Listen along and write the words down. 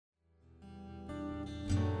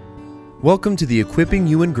Welcome to the Equipping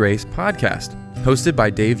You in Grace podcast, hosted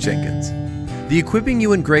by Dave Jenkins. The Equipping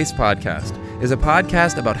You in Grace podcast is a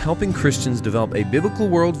podcast about helping Christians develop a biblical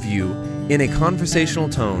worldview in a conversational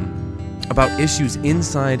tone about issues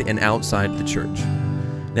inside and outside the church.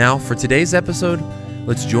 Now, for today's episode,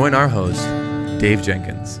 let's join our host, Dave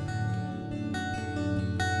Jenkins.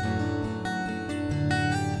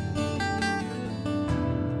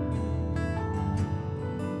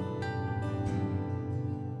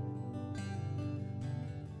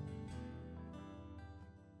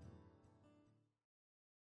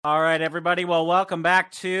 All right, everybody. Well, welcome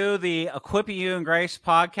back to the Equipping You in Grace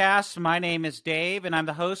podcast. My name is Dave, and I'm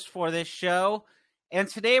the host for this show. And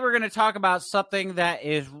today we're going to talk about something that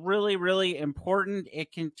is really, really important.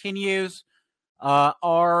 It continues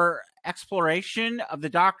our exploration of the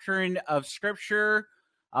doctrine of Scripture.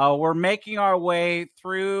 We're making our way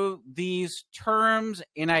through these terms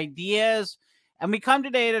and ideas, and we come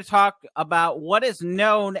today to talk about what is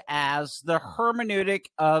known as the hermeneutic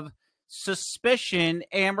of suspicion,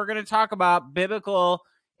 and we're going to talk about biblical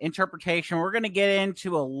interpretation. We're going to get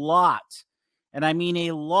into a lot, and I mean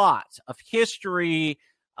a lot, of history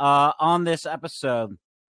on this episode.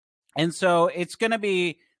 And so it's going to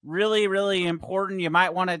be really, really important. You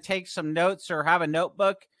might want to take some notes or have a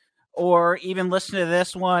notebook or even listen to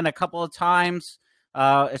this one a couple of times.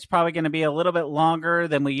 It's probably going to be a little bit longer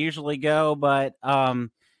than we usually go, but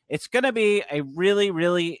it's going to be a really,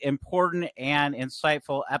 really important and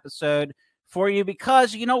insightful episode for you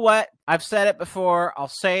because, you know what? I've said it before. I'll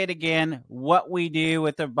say it again. What we do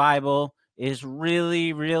with the Bible is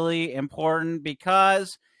really, really important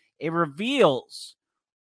because it reveals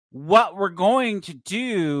what we're going to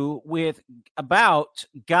do about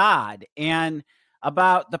God and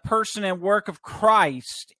about the person and work of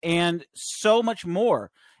Christ and so much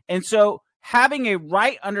more. And so having a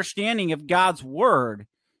right understanding of God's word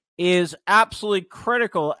is absolutely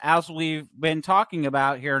critical, as we've been talking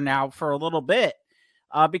about here now for a little bit,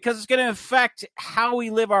 because it's going to affect how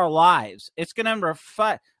we live our lives. It's going to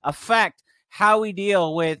affect how we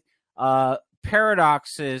deal with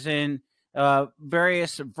paradoxes in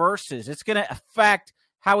various verses. It's going to affect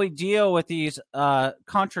how we deal with these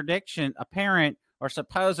apparent or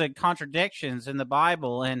supposed contradictions in the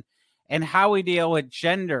Bible, and how we deal with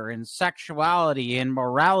gender and sexuality and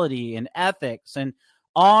morality and ethics and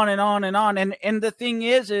on and on and on. And the thing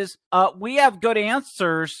is we have good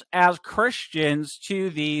answers as Christians to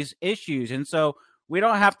these issues. And so we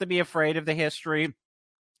don't have to be afraid of the history.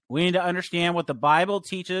 We need to understand what the Bible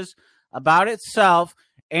teaches about itself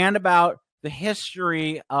and about the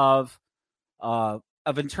history of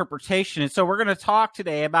interpretation. And so we're going to talk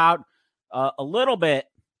today about a little bit.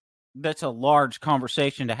 That's a large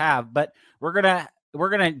conversation to have, but we're going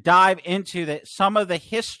to dive into some of the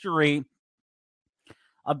history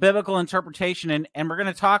of biblical interpretation, and we're going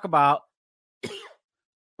to talk a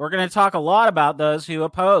lot about those who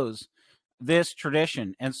oppose this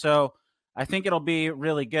tradition. And so I think it'll be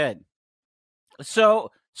really good.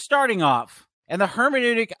 So starting off, and the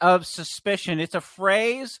hermeneutic of suspicion, it's a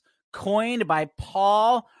phrase coined by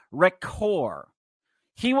Paul Ricoeur.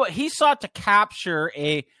 He sought to capture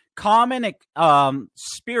a common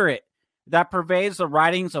spirit that pervades the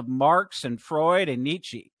writings of Marx and Freud and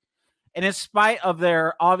Nietzsche. And in spite of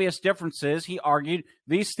their obvious differences, he argued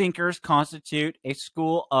these thinkers constitute a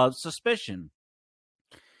school of suspicion.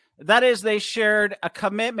 That is, they shared a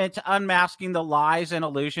commitment to unmasking the lies and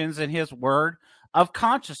illusions in his word of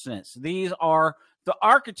consciousness. These are the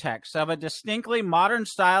architects of a distinctly modern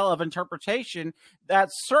style of interpretation that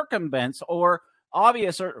circumvents or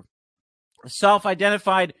obvious or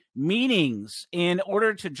self-identified meanings in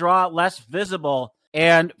order to draw less visible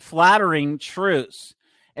and flattering truths.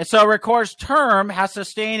 And so Ricoeur's term has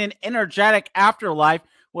sustained an energetic afterlife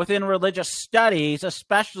within religious studies,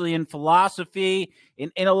 especially in philosophy,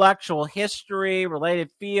 in intellectual history, related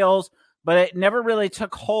fields, but it never really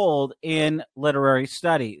took hold in literary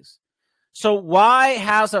studies. So why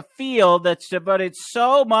has a field that's devoted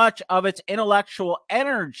so much of its intellectual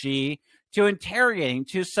energy to interrogating,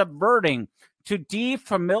 to subverting, to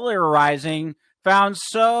defamiliarizing, found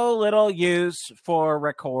so little use for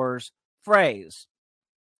Ricoeur's phrase?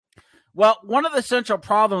 Well, one of the central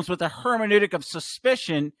problems with the hermeneutic of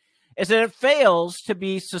suspicion is that it fails to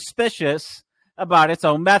be suspicious about its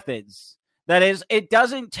own methods. That is, it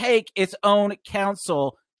doesn't take its own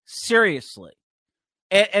counsel seriously.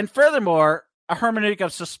 And furthermore, a hermeneutic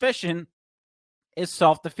of suspicion is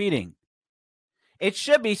self-defeating. It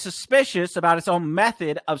should be suspicious about its own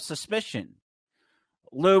method of suspicion.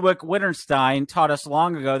 Ludwig Wittgenstein taught us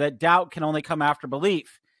long ago that doubt can only come after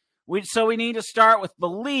belief. So we need to start with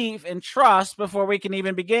belief and trust before we can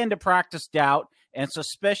even begin to practice doubt and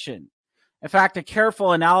suspicion. In fact, a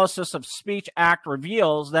careful analysis of speech act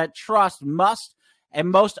reveals that trust must and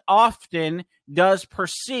most often does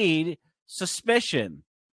precede suspicion.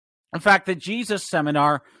 In fact, the Jesus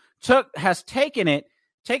Seminar has taken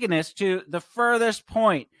this to the furthest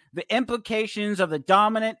point, the implications of the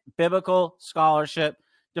dominant biblical scholarship,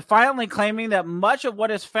 defiantly claiming that much of what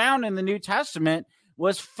is found in the New Testament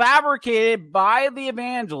was fabricated by the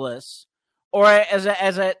evangelists, or as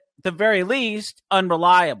at the very least,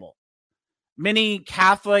 unreliable. Many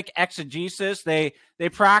Catholic exegesis, they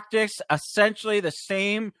practice essentially the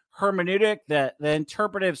same hermeneutic, the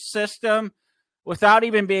interpretive system, without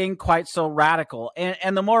even being quite so radical.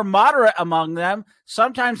 And the more moderate among them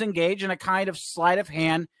sometimes engage in a kind of sleight of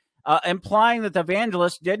hand, implying that the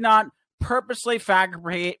evangelists did not purposely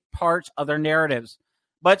fabricate parts of their narratives,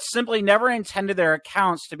 but simply never intended their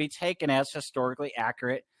accounts to be taken as historically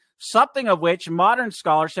accurate, something of which modern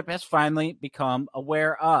scholarship has finally become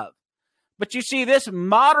aware of. But you see, this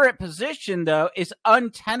moderate position, though, is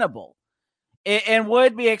untenable and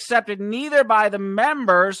would be accepted neither by the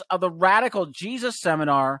members of the radical Jesus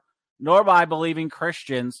Seminar nor by believing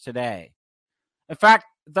Christians today. In fact,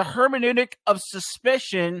 the hermeneutic of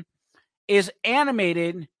suspicion is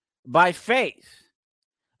animated by faith.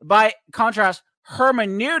 By contrast,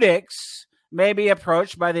 hermeneutics may be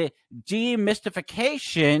approached by the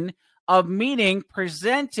demystification of meaning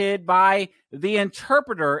presented by the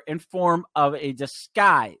interpreter in form of a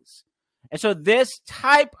disguise. And so this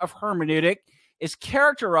type of hermeneutic is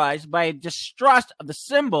characterized by a distrust of the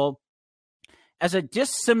symbol as a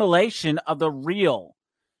dissimulation of the real,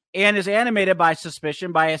 and is animated by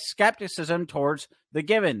suspicion, by a skepticism towards the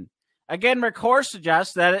given. Again, Ricord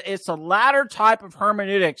suggests that it's the latter type of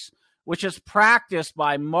hermeneutics which is practiced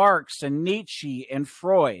by Marx and Nietzsche and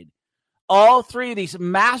Freud. All three of these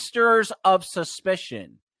masters of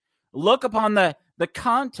suspicion look upon the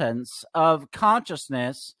contents of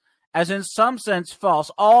consciousness as in some sense false.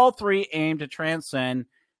 All three aim to transcend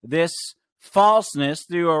this falseness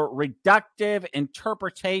through a reductive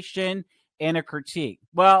interpretation and a critique.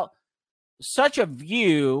 Well, such a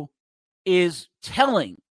view is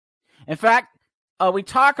telling. In fact, we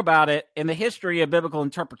talk about it in the history of biblical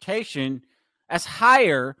interpretation as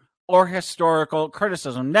higher or historical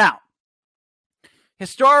criticism. Now,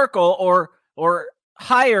 historical or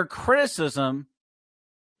higher criticism,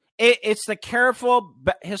 it's the careful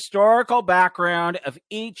historical background of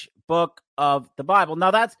each book of the Bible.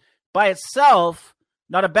 Now, that's by itself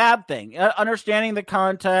not a bad thing. Understanding the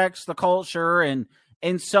context, the culture, and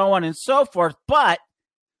so on and so forth. But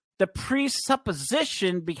the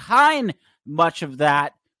presupposition behind much of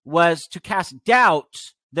that was to cast doubt,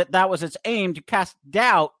 that was its aim, to cast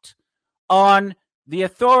doubt on the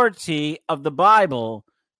authority of the Bible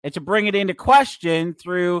and to bring it into question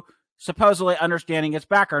through supposedly understanding its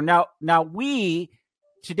background. Now we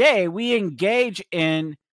engage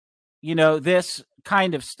in, this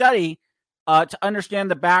kind of study to understand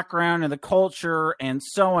the background and the culture and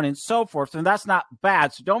so on and so forth. And that's not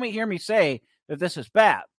bad. So don't hear me say that this is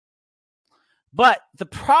bad. But the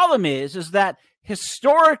problem is that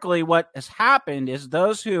historically what has happened is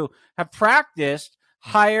those who have practiced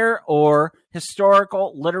higher or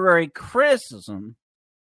historical literary criticism,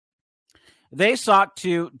 they sought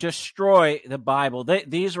to destroy the Bible.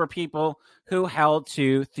 These were people who held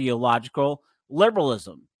to theological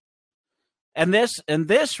liberalism. And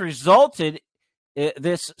this resulted,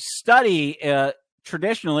 this study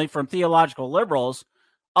traditionally from theological liberals,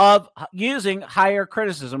 of using higher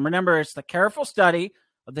criticism. Remember, it's the careful study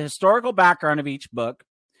of the historical background of each book.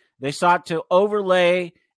 They sought to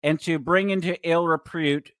overlay and to bring into ill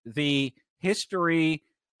repute the history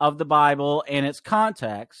of the Bible and its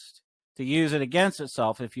context, to use it against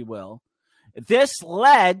itself, if you will. This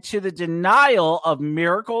led to the denial of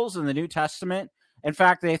miracles in the New Testament. In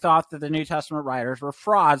fact, they thought that the New Testament writers were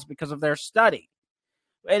frauds because of their study.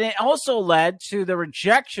 And it also led to the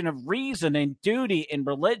rejection of reason and duty in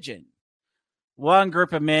religion. One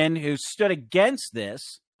group of men who stood against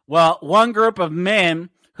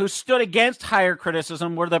higher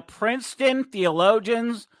criticism were the Princeton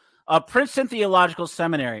theologians of Princeton Theological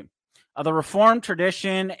Seminary, of the Reformed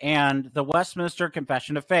tradition, and the Westminster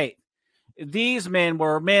Confession of Faith. These men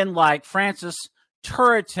were men like Francis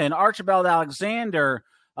Turretin, Archibald Alexander,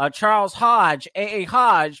 Charles Hodge, A.A.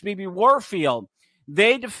 Hodge, B.B. Warfield.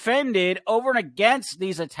 They defended over and against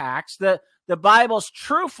these attacks the Bible's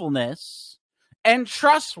truthfulness and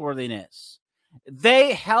trustworthiness.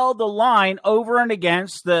 They held the line over and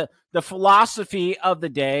against the philosophy of the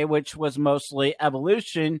day, which was mostly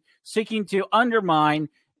evolution, seeking to undermine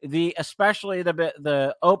especially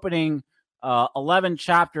the opening 11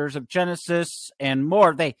 chapters of Genesis and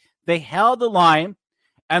more. They held the line,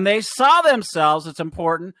 and they saw themselves, it's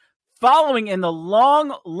important, following in the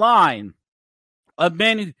long line of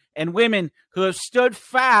men and women who have stood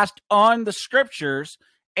fast on the Scriptures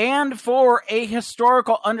and for a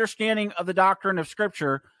historical understanding of the doctrine of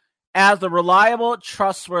Scripture as the reliable,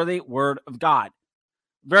 trustworthy Word of God.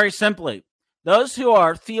 Very simply, those who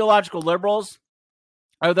are theological liberals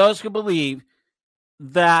are those who believe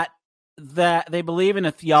that they believe in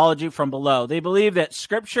a theology from below. They believe that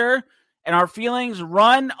Scripture and our feelings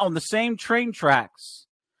run on the same train tracks.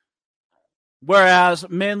 Whereas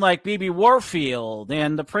men like B.B. Warfield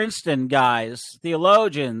and the Princeton guys,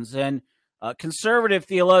 theologians, and conservative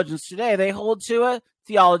theologians today, they hold to a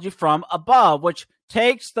theology from above, which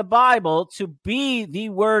takes the Bible to be the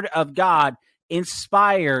Word of God,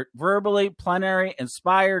 inspired, verbally, plenary,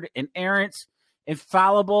 inspired, inerrant,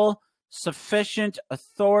 infallible, sufficient,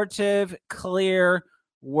 authoritative, clear,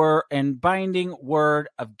 and binding Word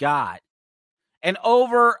of God. And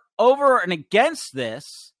over and against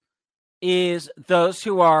this is those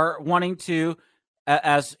who are wanting to,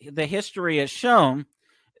 as the history has shown,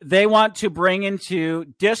 they want to bring into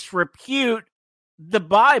disrepute the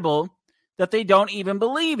Bible that they don't even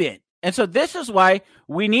believe in. And so this is why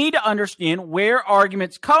we need to understand where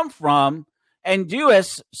arguments come from and do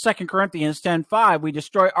as 2 Corinthians 10:5, we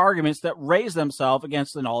destroy arguments that raise themselves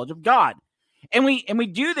against the knowledge of God. And we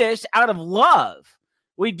do this out of love.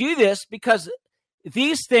 We do this because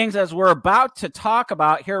these things, as we're about to talk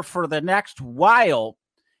about here for the next while,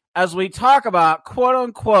 as we talk about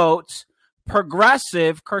quote-unquote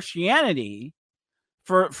progressive Christianity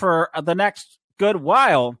for the next good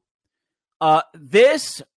while,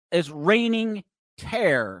 this is raining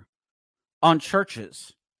terror on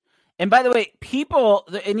churches. And by the way, people,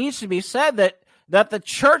 it needs to be said that the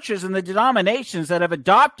churches and the denominations that have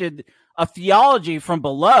adopted a theology from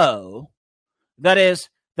below, that is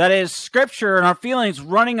Scripture and our feelings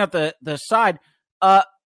running up the side,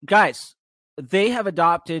 guys, they have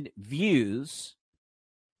adopted views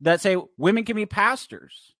that say women can be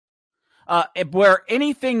pastors, where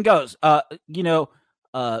anything goes.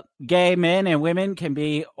 Gay men and women can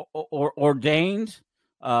be ordained.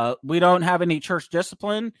 We don't have any church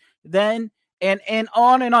discipline then, and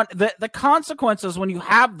on and on. The consequences when you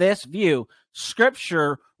have this view,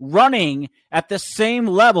 Scripture running at the same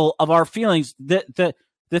level of our feelings, the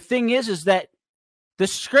thing is that the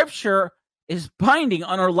Scripture is binding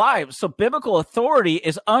on our lives. So biblical authority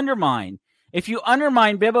is undermined. If you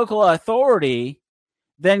undermine biblical authority,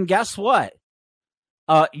 then guess what?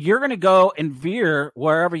 You're going to go and veer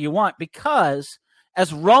wherever you want, because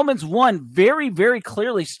as Romans 1 very, very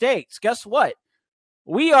clearly states, guess what?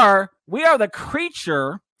 We are the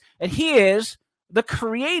creature and he is the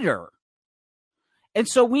creator. And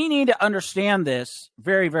so we need to understand this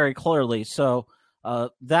very, very clearly. So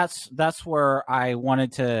that's where I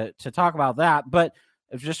wanted to talk about that, but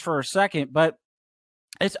just for a second. But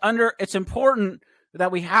it's important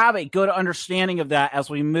that we have a good understanding of that as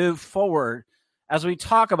we move forward, as we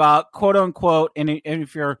talk about quote unquote. And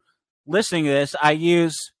if you're listening to this, I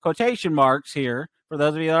use quotation marks here. For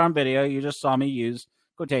those of you that are on video, you just saw me use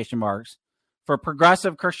quotation marks for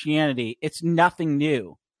progressive Christianity. It's nothing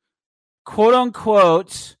new. Quote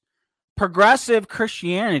unquote, progressive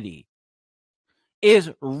Christianity is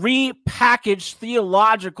repackaged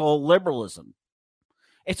theological liberalism.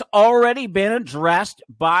 It's already been addressed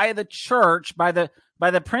by the church, by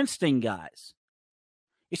the Princeton guys.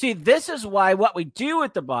 You see, this is why what we do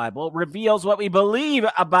with the Bible reveals what we believe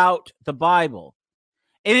about the Bible.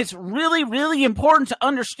 And it's really, really important to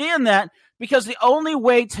understand that, because the only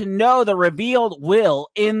way to know the revealed will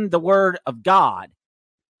in the Word of God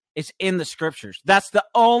is in the Scriptures. That's the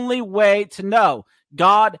only way to know.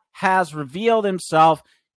 God has revealed himself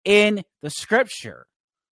in the Scripture.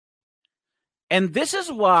 And this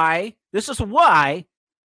is why the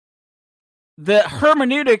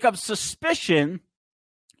hermeneutic of suspicion,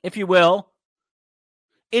 if you will,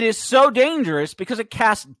 it is so dangerous, because it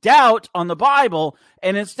casts doubt on the Bible.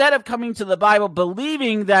 And instead of coming to the Bible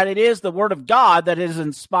believing that it is the Word of God, that is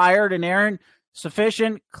inspired, inerrant,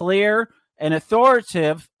 sufficient, clear, and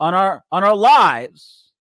authoritative on our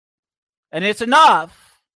lives, and it's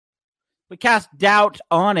enough, we cast doubt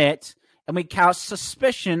on it and we cast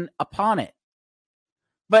suspicion upon it.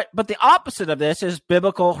 But the opposite of this is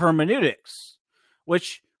biblical hermeneutics,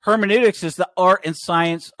 which hermeneutics is the art and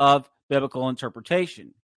science of biblical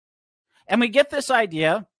interpretation. And we get this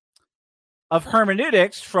idea of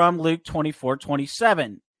hermeneutics from Luke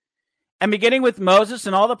 24:27. And beginning with Moses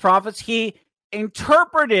and all the prophets, he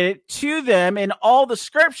interpreted to them in all the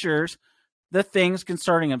scriptures the things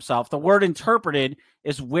concerning himself. The word interpreted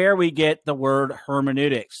is where we get the word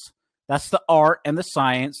hermeneutics. That's the art and the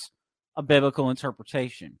science of biblical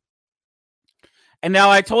interpretation. And now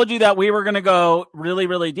I told you that we were going to go really,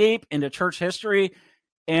 really deep into church history,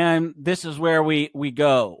 and this is where we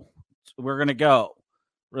go. We're going to go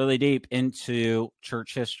really deep into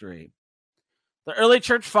church history. The early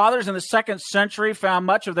church fathers in the 2nd century found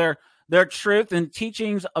much of their truth in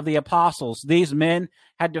teachings of the apostles. These men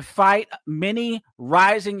had to fight many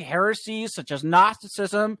rising heresies, such as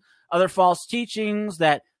Gnosticism, other false teachings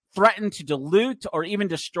that threatened to dilute or even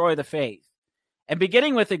destroy the faith. And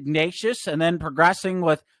beginning with Ignatius and then progressing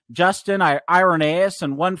with Justin, Irenaeus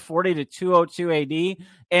in 140 to 202 AD,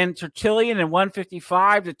 and Tertullian in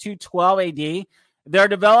 155 to 212 AD, there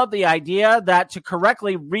developed the idea that to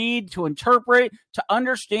correctly read, to interpret, to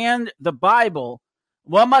understand the Bible,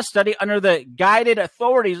 one must study under the guided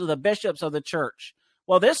authorities of the bishops of the church.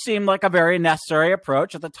 Well, this seemed like a very necessary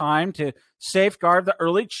approach at the time to safeguard the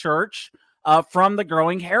early church from the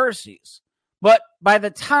growing heresies. But by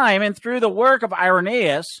the time and through the work of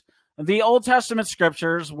Irenaeus, the Old Testament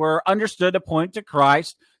scriptures were understood to point to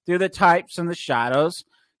Christ through the types and the shadows.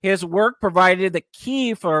 His work provided the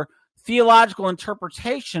key for theological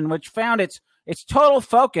interpretation, which found its total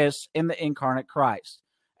focus in the incarnate Christ.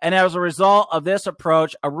 And as a result of this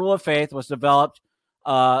approach, a rule of faith was developed,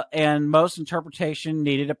 and most interpretation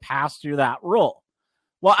needed to pass through that rule.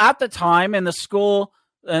 Well, at the time, in the school,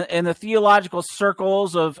 in the theological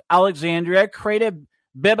circles of Alexandria, creative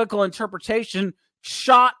biblical interpretation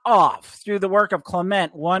shot off through the work of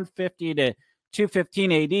Clement, 150 to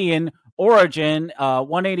 215 AD, and Origen,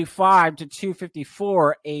 185 to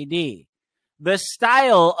 254 AD. The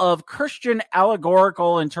style of Christian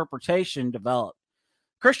allegorical interpretation developed.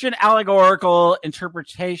 Christian allegorical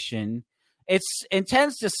interpretation, it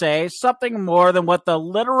intends to say something more than what the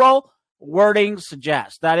literal wording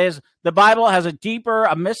suggests. That is, the Bible has a deeper,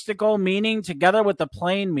 a mystical meaning together with the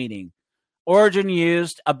plain meaning. Origen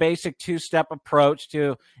used a basic two-step approach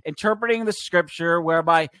to interpreting the scripture,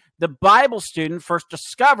 whereby the Bible student first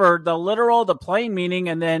discovered the literal, the plain meaning,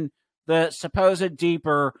 and then the supposed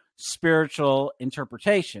deeper spiritual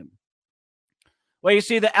interpretation. Well, you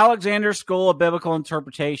see, the Alexander School of Biblical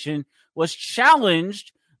Interpretation was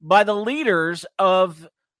challenged by the leaders of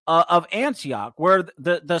Antioch, where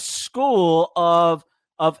the school of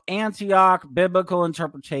Antioch biblical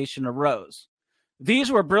interpretation arose.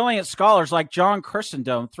 These were brilliant scholars like John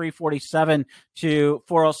Chrysostom, 347 to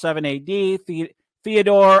 407 AD,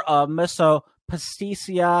 Theodore of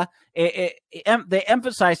Mesopotamia. They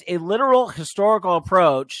emphasized a literal historical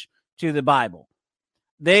approach to the Bible.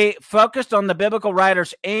 They focused on the biblical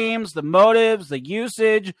writer's aims, the motives, the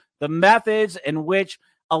usage, the methods in which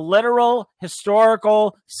a literal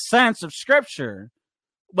historical sense of Scripture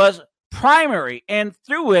was primary, and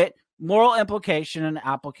through it, moral implication and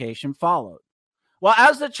application followed. Well,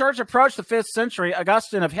 as the church approached the 5th century,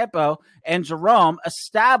 Augustine of Hippo and Jerome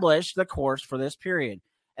established the course for this period,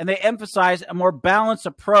 and they emphasized a more balanced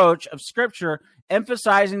approach of Scripture,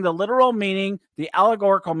 emphasizing the literal meaning, the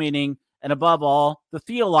allegorical meaning, and above all, the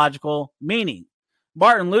theological meaning.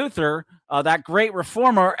 Martin Luther, that great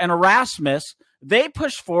reformer, and Erasmus, they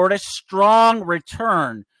pushed forward a strong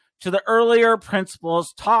return to the earlier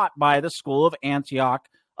principles taught by the School of Antioch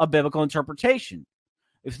of Biblical Interpretation.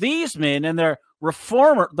 If these men and the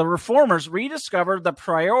reformers rediscovered the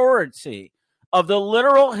priority of the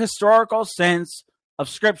literal historical sense of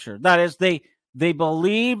Scripture. That is, they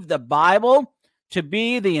believed the Bible to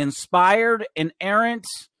be the inspired, inerrant,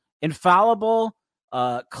 infallible,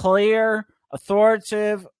 clear,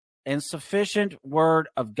 authoritative, and sufficient Word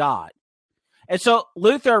of God. And so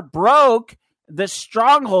Luther broke the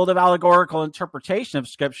stronghold of allegorical interpretation of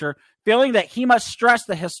Scripture, feeling that he must stress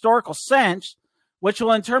the historical sense, which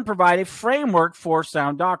will in turn provide a framework for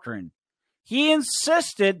sound doctrine. He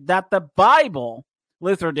insisted that the Bible,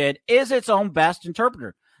 Luther did, is its own best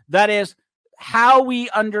interpreter. That is, how we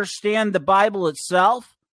understand the Bible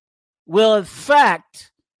itself will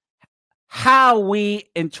affect how we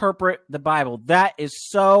interpret the Bible. That is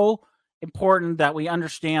so important that we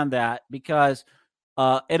understand that, because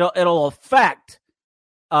it'll affect,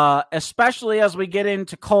 especially as we get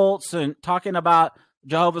into cults and talking about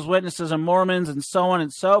Jehovah's Witnesses and Mormons and so on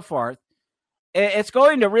and so forth. It's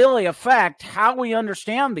going to really affect how we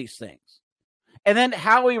understand these things and then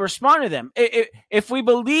how we respond to them. If we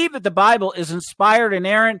believe that the Bible is inspired,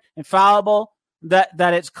 inerrant, infallible, that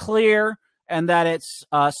it's clear, and that it's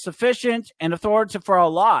sufficient and authoritative for our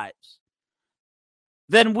lives,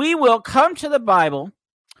 then we will come to the Bible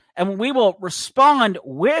And we will respond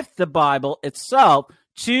with the Bible itself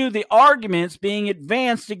to the arguments being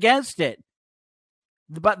advanced against it.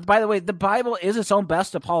 But by the way, the Bible is its own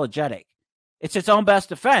best apologetic. It's its own best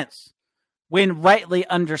defense when rightly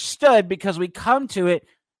understood, because we come to it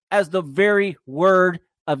as the very word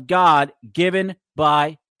of God given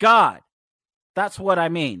by God. That's what I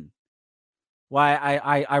mean.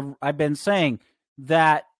 Why I've been saying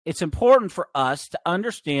that it's important for us to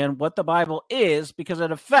understand what the Bible is, because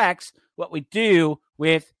it affects what we do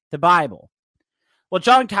with the Bible. Well,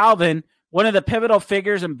 John Calvin, one of the pivotal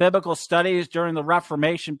figures in biblical studies during the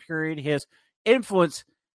Reformation period, his influence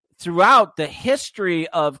throughout the history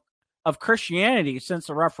of Christianity since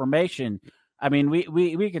the Reformation. I mean,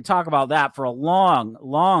 we could talk about that for a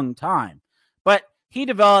long time. But he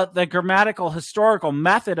developed the grammatical historical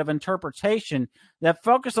method of interpretation that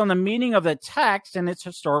focused on the meaning of the text in its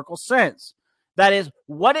historical sense. That is,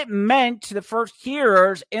 what it meant to the first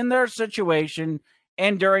hearers in their situation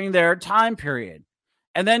and during their time period,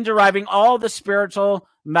 and then deriving all the spiritual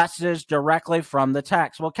messages directly from the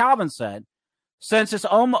text. Well, Calvin said, since it's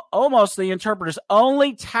almost the interpreter's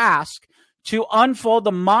only task to unfold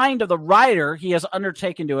the mind of the writer he has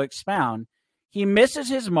undertaken to expound, he misses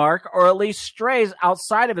his mark, or at least strays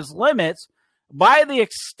outside of his limits, by the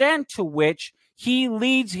extent to which he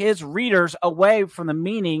leads his readers away from the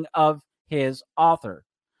meaning of his author.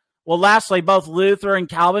 Well, lastly, both Luther and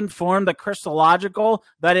Calvin formed the Christological,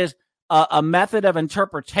 that is, a method of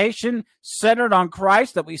interpretation centered on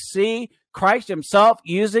Christ that we see Christ himself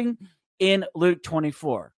using in Luke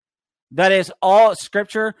 24. That is, all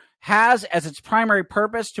Scripture has as its primary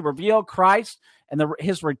purpose to reveal Christ and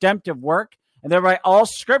his redemptive work, and thereby all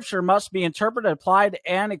Scripture must be interpreted, applied,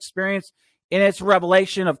 and experienced in its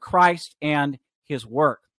revelation of Christ and his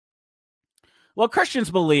work. Well,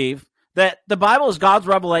 Christians believe that the Bible is God's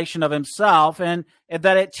revelation of himself, and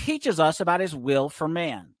that it teaches us about his will for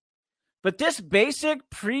man. But this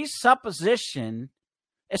basic presupposition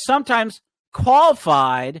is sometimes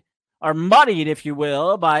qualified or muddied, if you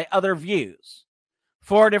will, by other views.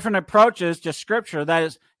 4 different approaches to Scripture, that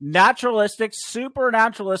is, naturalistic,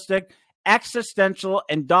 supernaturalistic, existential,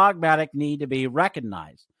 and dogmatic, need to be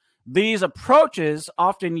recognized. These approaches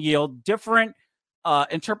often yield different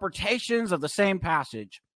interpretations of the same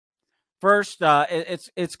passage. First,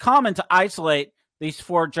 it's common to isolate these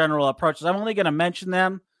 4 general approaches. I'm only going to mention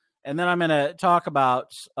them, and then I'm going to talk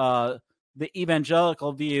about the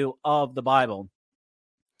evangelical view of the Bible.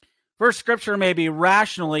 First, Scripture may be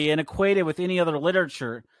rationally and equated with any other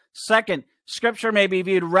literature. Second, Scripture may be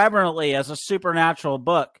viewed reverently as a supernatural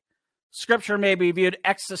book. Scripture may be viewed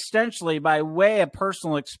existentially by way of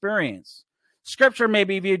personal experience. Scripture may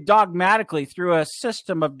be viewed dogmatically through a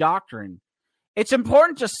system of doctrine. It's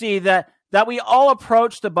important to see that we all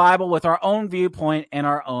approach the Bible with our own viewpoint and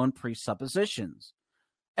our own presuppositions.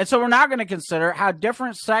 And so we're now going to consider how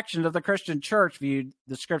different sections of the Christian church viewed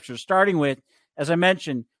the Scriptures, starting with, as I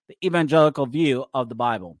mentioned, the evangelical view of the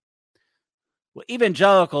Bible. Well,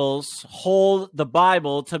 evangelicals hold the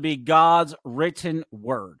Bible to be God's written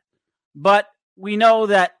word. But we know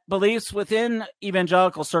that beliefs within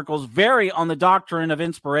evangelical circles vary on the doctrine of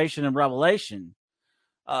inspiration and revelation.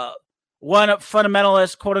 One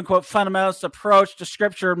fundamentalist, quote-unquote, fundamentalist approach to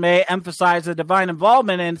Scripture may emphasize the divine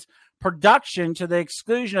involvement in its production to the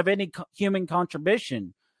exclusion of any human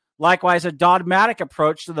contribution. Likewise, a dogmatic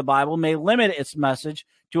approach to the Bible may limit its message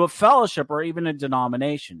to a fellowship or even a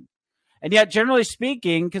denomination. And yet, generally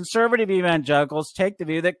speaking, conservative evangelicals take the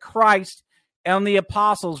view that Christ and the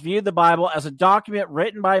apostles viewed the Bible as a document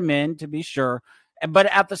written by men, to be sure, but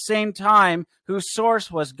at the same time, whose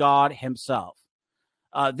source was God himself.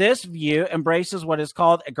 This view embraces what is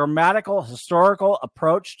called a grammatical historical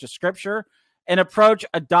approach to Scripture, an approach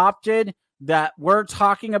adopted that we're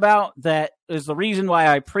talking about that is the reason why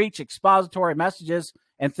I preach expository messages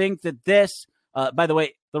and think that this, by the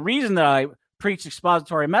way, the reason that I preach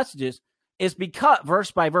expository messages is because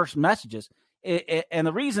verse-by-verse messages. And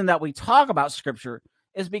the reason that we talk about Scripture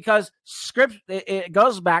is because Scripture, it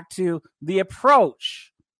goes back to the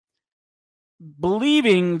approach,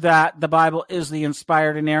 believing that the Bible is the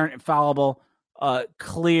inspired, inerrant, infallible,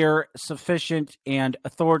 clear, sufficient, and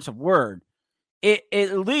authoritative word.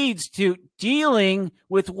 It leads to dealing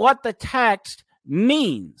with what the text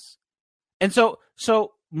means. And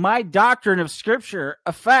so my doctrine of Scripture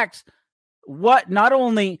affects what, not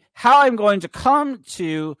only how I'm going to come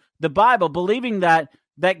to the Bible, believing that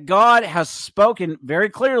God has spoken very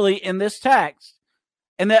clearly in this text,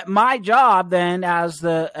 and that my job then as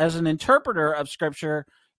an interpreter of Scripture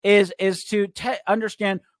is to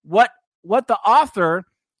understand what the author's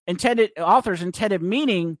intended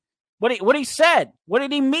meaning what he said. What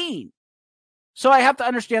did he mean? So I have to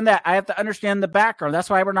understand that. I have to understand the background. That's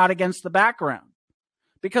why we're not against the background.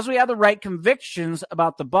 Because we have the right convictions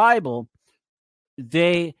about the Bible,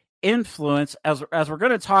 they influence, as we're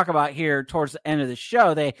going to talk about here towards the end of the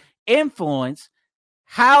show, they influence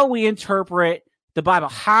how we interpret the Bible.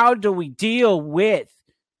 How do we deal with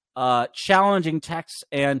challenging texts,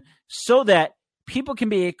 and so that people can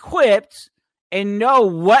be equipped and know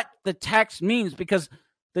what the text means, because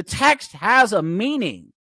the text has a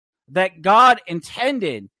meaning that God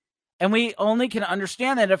intended. And we only can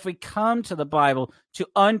understand that if we come to the Bible to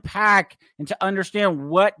unpack and to understand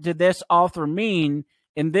what did this author mean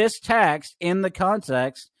in this text, in the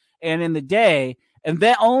context, and in the day. And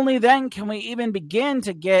then only then can we even begin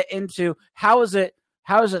to get into how does it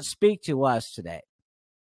speak to us today.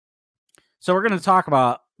 So we're going to talk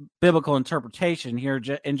about biblical interpretation here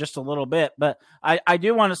in just a little bit, but I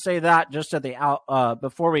do want to say that just at the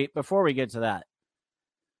before we get to that.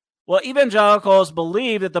 Well, evangelicals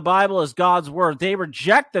believe that the Bible is God's word. They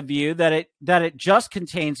reject the view that it just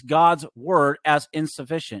contains God's word as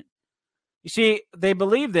insufficient. You see, they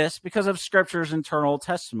believe this because of Scripture's internal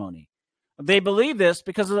testimony. We believe this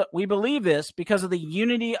because of the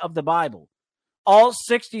unity of the Bible. All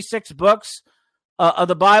 66 books of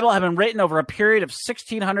the Bible have been written over a period of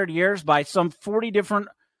 1,600 years by some 40 different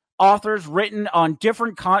authors, written on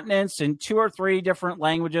different continents in 2 or 3 different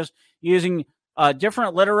languages, using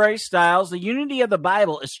different literary styles. The unity of the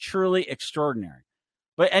Bible is truly extraordinary.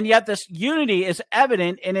 And yet this unity is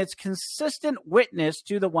evident in its consistent witness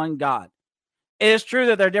to the one God. It is true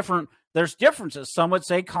that there's differences. Some would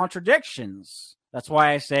say contradictions. That's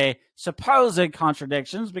why I say supposed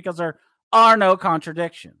contradictions, because there are no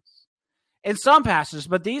contradictions in some passages,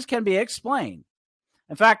 but these can be explained.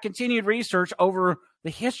 In fact, continued research over the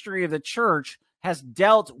history of the church has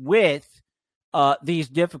dealt with these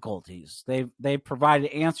difficulties. They've provided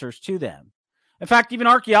answers to them. In fact, even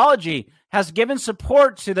archaeology has given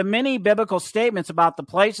support to the many biblical statements about the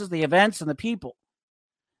places, the events, and the people.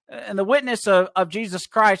 And the witness of Jesus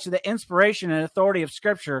Christ to the inspiration and authority of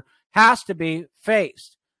Scripture has to be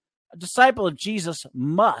faced. A disciple of Jesus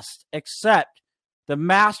must accept the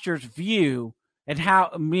Master's view and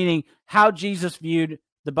how Jesus viewed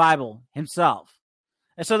the Bible himself.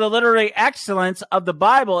 And so the literary excellence of the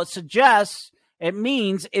Bible, it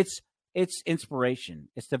means it's inspiration.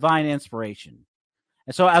 It's divine inspiration.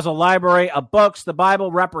 And so as a library of books, the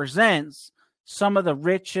Bible represents some of the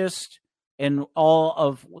richest in all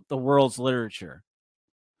of the world's literature.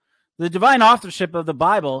 The divine authorship of the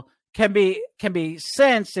Bible can be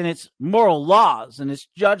sensed in its moral laws and its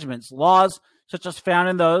judgments. Laws such as found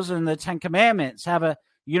in those in the Ten Commandments have a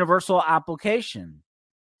universal application.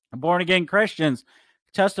 Born-again Christians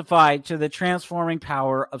testify to the transforming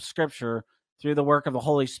power of Scripture through the work of the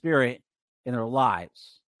Holy Spirit in their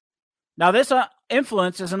lives. Now, this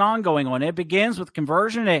influence is an ongoing one. It begins with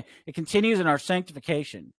conversion. It continues in our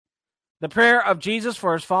sanctification. The prayer of Jesus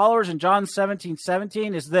for his followers in John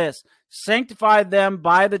 17:17 is this: sanctify them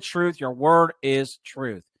by the truth. Your word is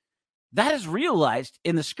truth. That is realized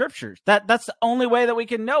in the Scriptures. That's the only way that we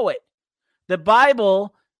can know it. The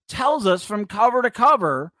Bible tells us from cover to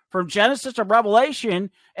cover, from Genesis to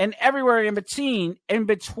Revelation, and everywhere in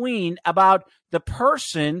between about the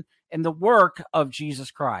person and the work of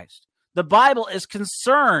Jesus Christ. The Bible is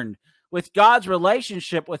concerned with God's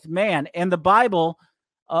relationship with man, and the Bible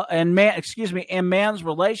and man's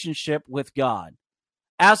relationship with God.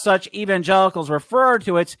 As such, evangelicals refer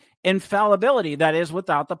to its infallibility, that is,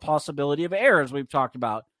 without the possibility of error, as we've talked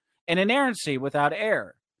about, and inerrancy, without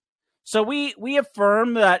error. So we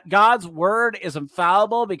affirm that God's word is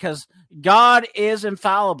infallible because God is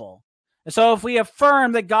infallible. And so if we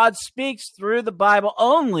affirm that God speaks through the Bible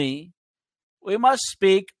only, we must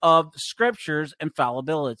speak of Scripture's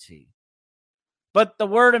infallibility. But the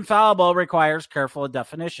word infallible requires careful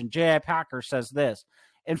definition. J.I. Packer says this: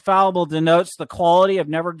 infallible denotes the quality of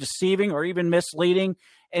never deceiving or even misleading,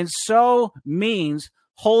 and so means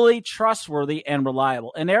wholly trustworthy and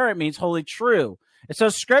reliable. Inerrant means wholly true. And so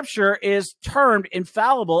Scripture is termed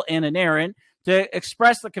infallible and inerrant to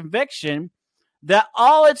express the conviction that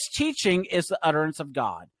all its teaching is the utterance of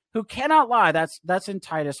God, who cannot lie. That's in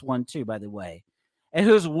Titus 1:2, by the way, and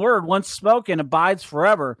whose word, once spoken, abides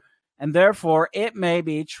forever, and therefore it may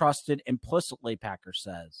be trusted implicitly, Packer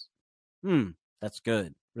says. That's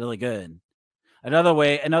good. Really good. Another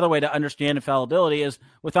way to understand infallibility is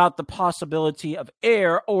without the possibility of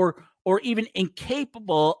error or even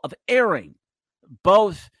incapable of erring.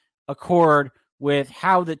 Both accord with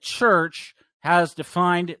how the church has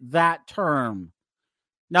defined that term.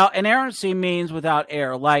 Now, inerrancy means without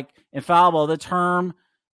error. Like infallible, the term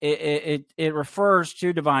it refers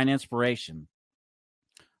to divine inspiration.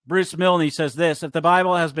 Bruce Milne says this: if the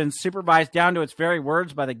Bible has been supervised down to its very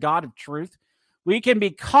words by the God of truth, we can be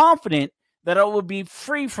confident that it will be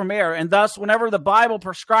free from error. And thus, whenever the Bible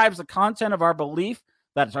prescribes the content of our belief,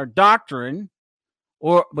 that is our doctrine,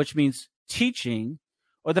 or which means teaching,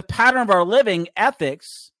 or the pattern of our living,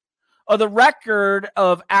 ethics, or the record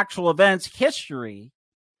of actual events, history,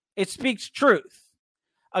 it speaks truth.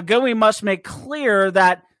 Again, we must make clear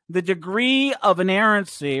that the degree of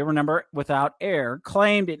inerrancy, remember, without error,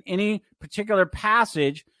 claimed in any particular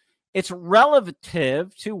passage, it's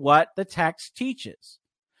relative to what the text teaches.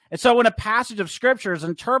 And so when a passage of Scripture is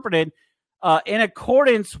interpreted in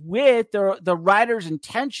accordance with the writer's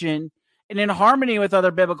intention and in harmony with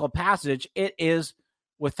other biblical passage, it is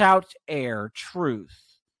without error,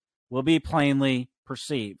 truth will be plainly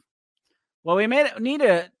perceived. Well, we may need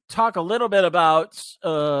to talk a little bit about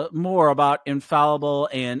more about infallible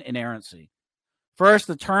and inerrancy. First,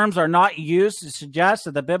 the terms are not used to suggest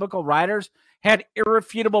that the biblical writers had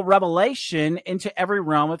irrefutable revelation into every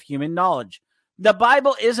realm of human knowledge. The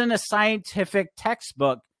Bible isn't a scientific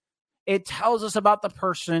textbook. It tells us about the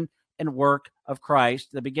person and work of Christ,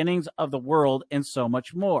 the beginnings of the world, and so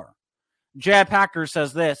much more. J.I. Packer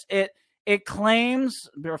says this: it claims,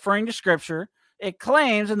 referring to Scripture, it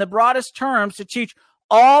claims in the broadest terms to teach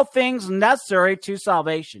all things necessary to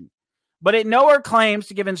salvation. But it nowhere claims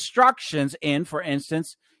to give instructions in, for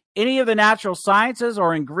instance, any of the natural sciences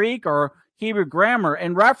or in Greek or Hebrew grammar.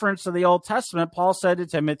 In reference to the Old Testament, Paul said to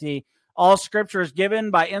Timothy, all Scripture is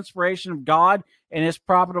given by inspiration of God and is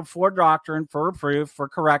profitable for doctrine, for reproof, for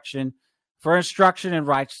correction, for instruction in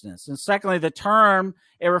righteousness. And secondly, the term,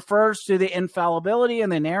 it refers to the infallibility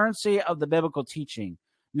and the inerrancy of the biblical teaching,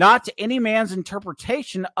 not to any man's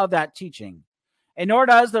interpretation of that teaching. And nor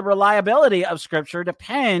does the reliability of Scripture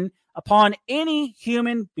depend upon any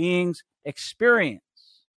human being's experience.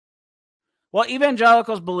 Well,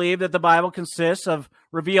 evangelicals believe that the Bible consists of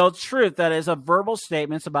revealed truth, that is, of verbal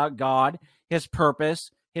statements about God, his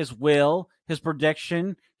purpose, his will, his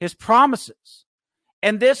prediction, his promises.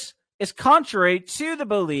 And this is contrary to the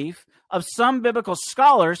belief of some biblical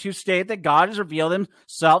scholars who state that God has revealed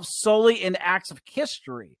himself solely in acts of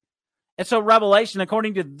history. And so revelation,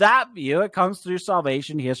 according to that view, it comes through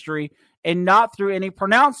salvation history and not through any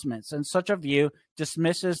pronouncements. And such a view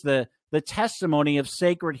dismisses the testimony of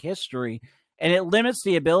sacred history, and it limits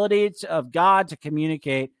the ability of God to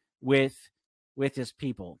communicate with his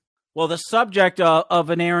people. Well, the subject of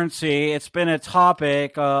inerrancy, it's been a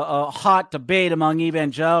topic, a hot debate among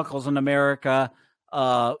evangelicals in America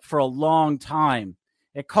for a long time.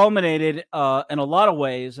 It culminated in a lot of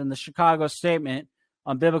ways in the Chicago Statement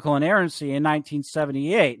on Biblical Inerrancy in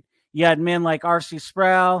 1978. You had men like R.C.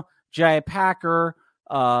 Sproul, J.I. Packer,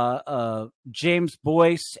 James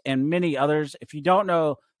Boyce, and many others. If you don't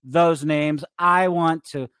know those names, I want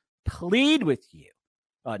to plead with you.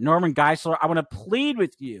 Norman Geisler, I want to plead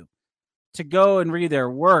with you to go and read their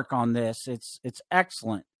work on this. It's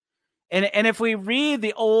excellent. And if we read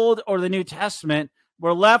the Old or the New Testament,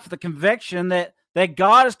 we're left with the conviction that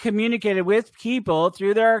God has communicated with people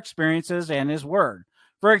through their experiences and his word.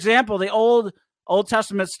 For example, the Old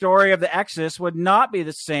Testament story of the Exodus would not be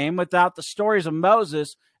the same without the stories of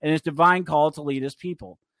Moses and his divine call to lead his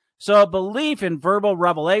people. So a belief in verbal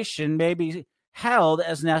revelation may be held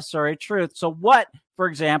as necessary truth. So what, for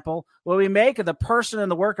example, will we make of the person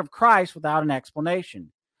and the work of Christ without an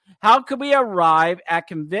explanation? How could we arrive at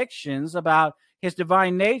convictions about his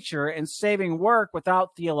divine nature and saving work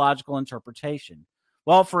without theological interpretation?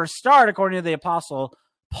 Well, for a start, according to the Apostle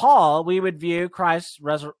Paul, we would view Christ's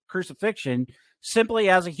crucifixion simply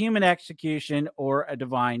as a human execution or a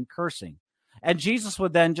divine cursing. And Jesus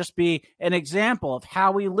would then just be an example of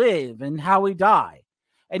how we live and how we die.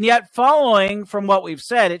 And yet, following from what we've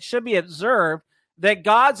said, it should be observed that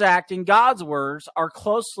God's act and God's words are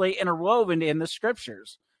closely interwoven in the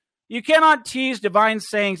Scriptures. You cannot tease divine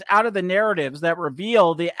sayings out of the narratives that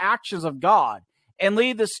reveal the actions of God and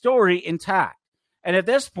leave the story intact. And at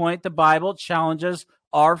this point, the Bible challenges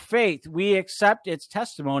our faith. We accept its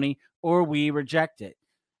testimony or we reject it.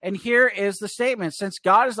 And here is the statement: since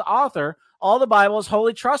God is the author, all the Bible is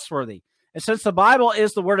wholly trustworthy. And since the Bible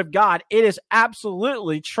is the Word of God, it is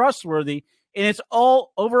absolutely trustworthy in its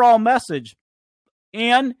overall message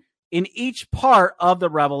and in each part of the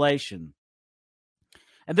revelation.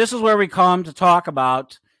 And this is where we come to talk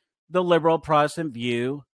about the liberal Protestant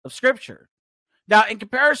view of Scripture. Now, in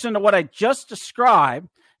comparison to what I just described,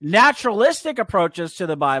 naturalistic approaches to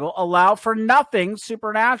the Bible allow for nothing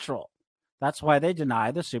supernatural. That's why they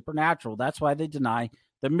deny the supernatural. That's why they deny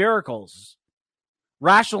the miracles.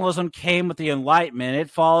 Rationalism came with the Enlightenment. It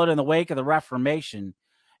followed in the wake of the Reformation.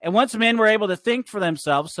 And once men were able to think for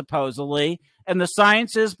themselves, supposedly, and the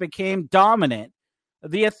sciences became dominant,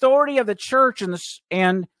 the authority of the church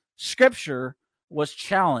and Scripture was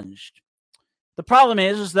challenged. The problem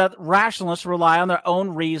is that rationalists rely on their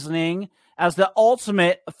own reasoning as the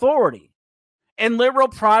ultimate authority. And liberal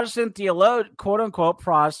Protestant quote-unquote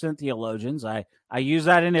Protestant theologians, I use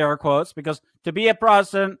that in air quotes because to be a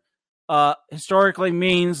Protestant historically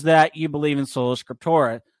means that you believe in sola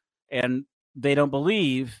scriptura, and they don't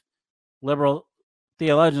believe, liberal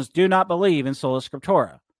theologians do not believe in sola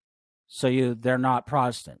scriptura. So they're not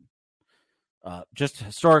Protestant, just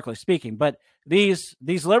historically speaking. But these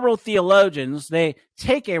liberal theologians, they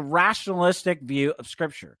take a rationalistic view of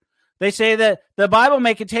Scripture. They say that the Bible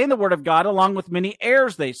may contain the Word of God along with many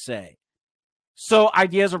errors, they say. So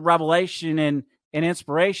ideas of revelation and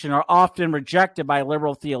inspiration are often rejected by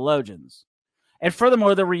liberal theologians. And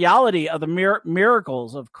furthermore, the reality of the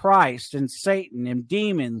miracles of Christ and Satan and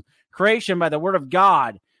demons, creation by the Word of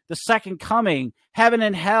God, the second coming, heaven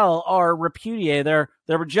and hell are repudiated.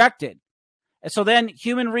 They're rejected. And so then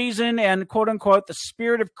human reason and quote-unquote the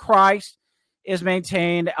Spirit of Christ is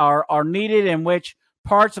maintained, are needed, in which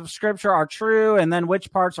parts of Scripture are true and then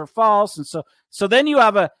which parts are false. And so then you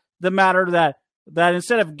have the matter that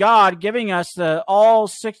instead of God giving us all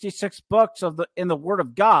 66 books in the Word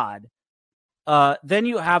of God, then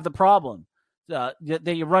you have the problem that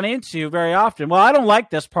you run into very often. Well, I don't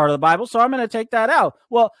like this part of the Bible, so I'm going to take that out.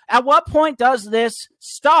 Well, at what point does this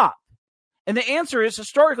stop? And the answer is,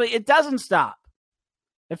 historically, it doesn't stop.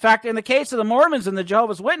 In fact, in the case of the Mormons and the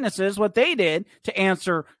Jehovah's Witnesses, what they did to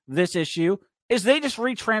answer this issue is they just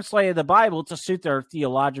retranslated the Bible to suit their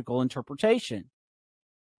theological interpretation,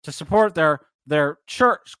 to support their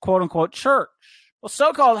church, quote-unquote church. Well,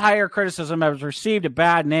 so-called higher criticism has received a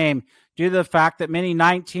bad name due to the fact that many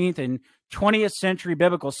 19th and 20th century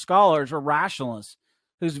biblical scholars were rationalists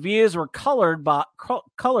whose views were colored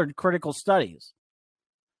critical studies.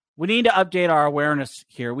 We need to update our awareness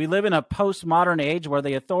here. We live in a postmodern age where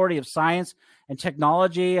the authority of science and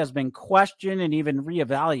technology has been questioned and even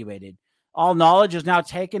reevaluated. All knowledge is now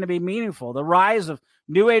taken to be meaningful. The rise of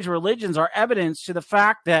New Age religions are evidence to the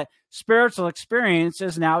fact that spiritual experience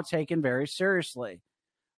is now taken very seriously.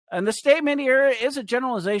 And the statement here is a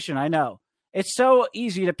generalization, I know. It's so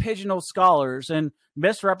easy to pigeonhole scholars and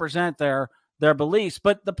misrepresent their beliefs.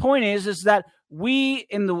 But the point is that we,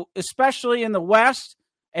 especially in the West,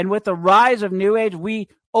 and with the rise of New Age, we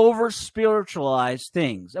over-spiritualize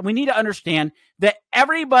things. And we need to understand that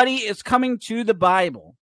everybody is coming to the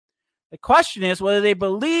Bible. The question is whether they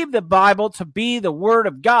believe the Bible to be the Word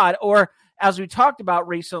of God, or, as we talked about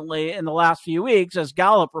recently in the last few weeks, as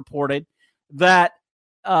Gallup reported, that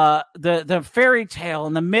the fairy tale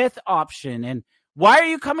and the myth option. And why are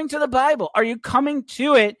you coming to the Bible? Are you coming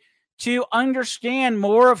to it to understand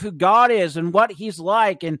more of who God is and what He's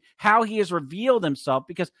like and how He has revealed Himself?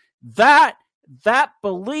 Because that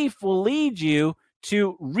belief will lead you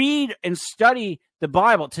to read and study the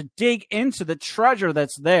Bible, to dig into the treasure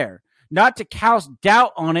that's there, not to cast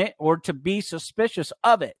doubt on it or to be suspicious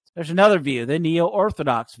of it. There's another view, the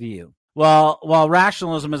neo-Orthodox view. While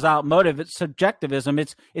rationalism is outmoded, it's subjectivism.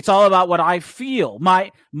 It's all about what I feel.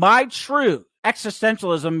 My truth.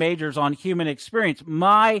 Existentialism majors on human experience.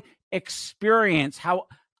 My experience, how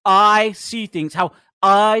I see things, how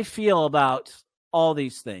I feel about all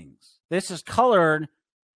these things. This has colored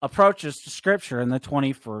approaches to Scripture in the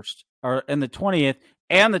 21st, or in the 20th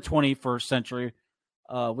and the 21st century.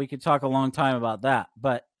 We could talk a long time about that,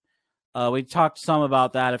 but we talked some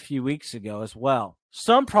about that a few weeks ago as well.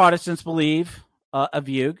 Some Protestants believe a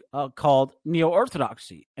view called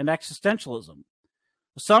neo-orthodoxy and existentialism.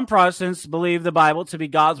 Some Protestants believe the Bible to be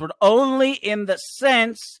God's word only in the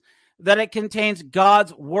sense that it contains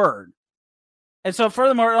God's word. And so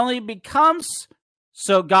furthermore, it only becomes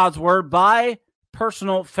so God's word by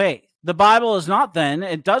personal faith. The Bible is not then,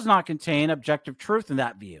 it does not contain objective truth in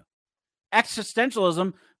that view.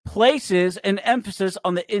 Existentialism places an emphasis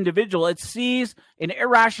on the individual. It sees an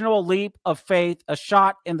irrational leap of faith, a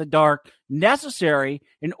shot in the dark, necessary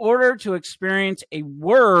in order to experience a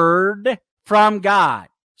word from God.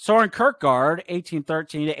 Soren Kierkegaard,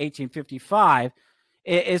 1813 to 1855,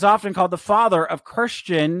 is often called the father of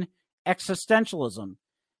Christian existentialism.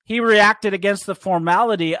 He reacted against the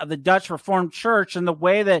formality of the Dutch Reformed Church and the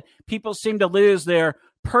way that people seem to lose their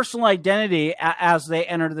personal identity as they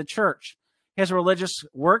enter the church. His religious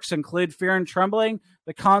works include Fear and Trembling,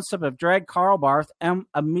 The Concept of Dread. Karl Barth,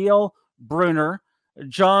 Emil Brunner,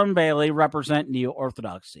 John Bailey represent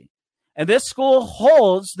neo-orthodoxy. And this school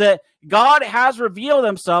holds that God has revealed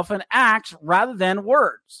himself in acts rather than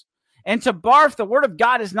words. And to Barth, the word of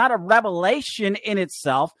God is not a revelation in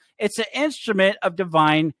itself. It's an instrument of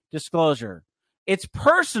divine disclosure. It's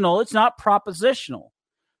personal. It's not propositional.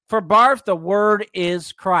 For Barth, the word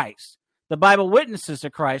is Christ. The Bible witnesses to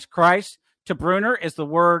Christ. Christ, to Bruner, is the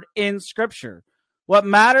word in Scripture. What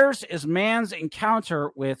matters is man's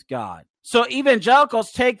encounter with God. So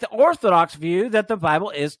evangelicals take the orthodox view that the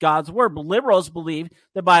Bible is God's word. But liberals believe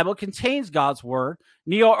the Bible contains God's word.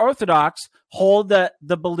 Neo-Orthodox hold the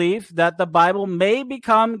belief that the Bible may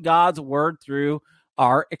become God's word through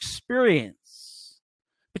our experience.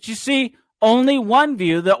 But you see, only one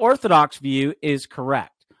view, the orthodox view, is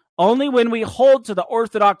correct. Only when we hold to the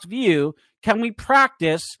orthodox view can we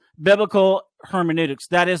practice biblical hermeneutics.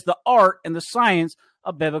 That is the art and the science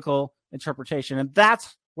of biblical interpretation. And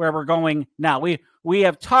that's where we're going now. We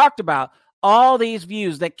have talked about all these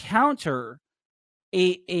views that counter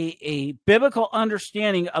a biblical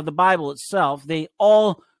understanding of the Bible itself. They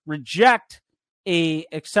all reject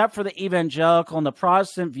except for the evangelical and the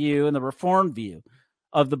Protestant view and the Reformed view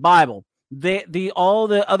of the Bible. All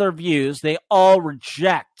the other views, they all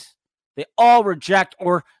reject. They all reject,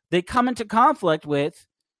 or they come into conflict with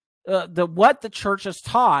what the church has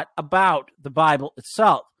taught about the Bible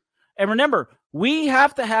itself. And remember, we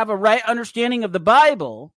have to have a right understanding of the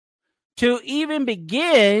Bible to even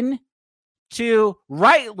begin to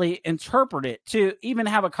rightly interpret it, to even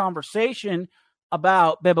have a conversation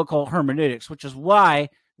about biblical hermeneutics, which is why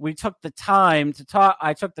we took the time to talk.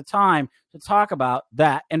 I took the time to talk about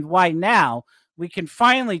that, and why now we can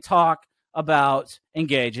finally talk about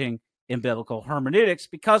engaging in biblical hermeneutics,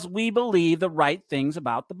 because we believe the right things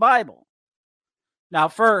about the Bible. Now,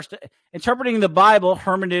 first, interpreting the Bible,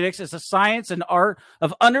 hermeneutics, is a science and art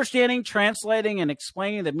of understanding, translating, and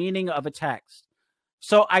explaining the meaning of a text.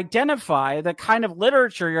 So identify the kind of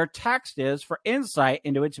literature your text is for insight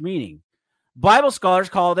into its meaning. Bible scholars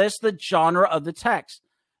call this the genre of the text.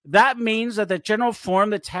 That means that the general form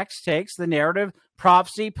the text takes, the narrative,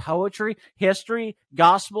 prophecy, poetry, history,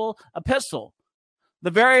 gospel, epistle. The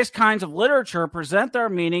various kinds of literature present their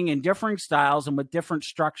meaning in differing styles and with different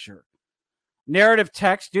structure. Narrative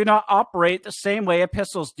texts do not operate the same way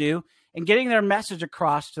epistles do in getting their message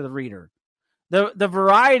across to the reader. The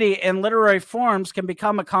variety in literary forms can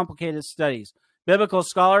become a complicated studies. Biblical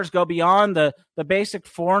scholars go beyond the basic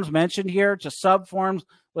forms mentioned here to subforms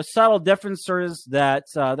with subtle differences that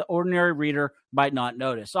the ordinary reader might not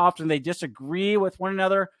notice. Often they disagree with one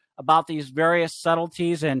another about these various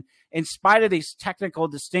subtleties, and in spite of these technical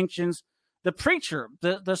distinctions, the preacher,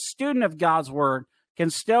 the student of God's word, can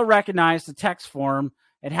still recognize the text form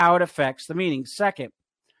and how it affects the meaning. Second,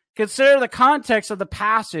 consider the context of the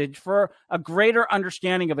passage for a greater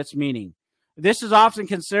understanding of its meaning. This is often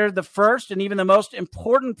considered the first and even the most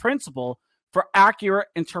important principle for accurate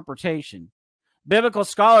interpretation. Biblical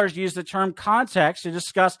scholars use the term context to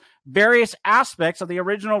discuss various aspects of the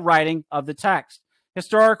original writing of the text: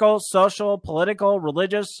 historical, social, political,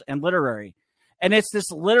 religious, and literary. And it's this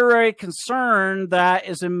literary concern that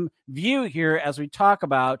is in view here as we talk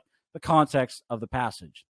about the context of the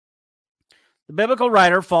passage. The biblical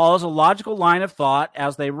writer follows a logical line of thought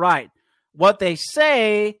as they write. What they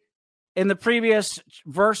say in the previous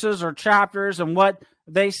verses or chapters and what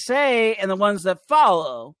they say in the ones that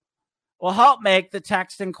follow will help make the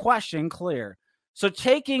text in question clear. So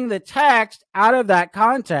taking the text out of that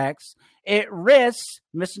context, it risks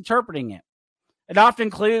misinterpreting it. It often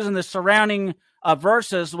clues in the surrounding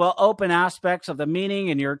verses will open aspects of the meaning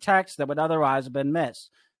in your text that would otherwise have been missed.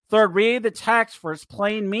 Third, read the text for its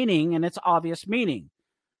plain meaning and its obvious meaning.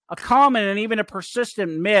 A common and even a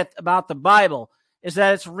persistent myth about the Bible is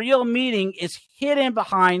that its real meaning is hidden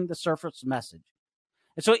behind the surface message.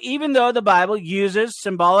 And so even though the Bible uses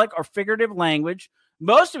symbolic or figurative language,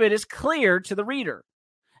 most of it is clear to the reader.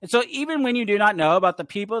 And so even when you do not know about the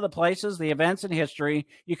people, the places, the events in history,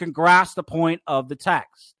 you can grasp the point of the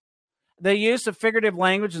text. The use of figurative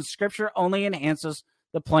language in Scripture only enhances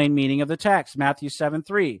the plain meaning of the text. Matthew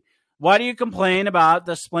 7:3. Why do you complain about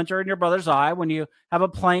the splinter in your brother's eye when you have a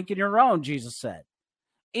plank in your own, Jesus said.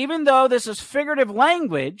 Even though this is figurative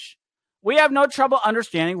language, we have no trouble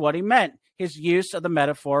understanding what he meant. His use of the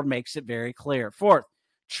metaphor makes it very clear. Fourth,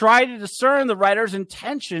 try to discern the writer's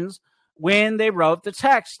intentions when they wrote the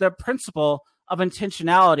text. The principle of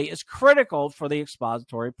intentionality is critical for the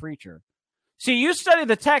expository preacher. See, you study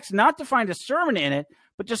the text not to find a sermon in it,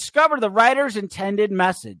 but discover the writer's intended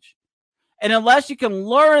message. And unless you can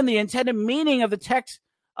learn the intended meaning of the text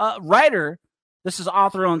writer, this is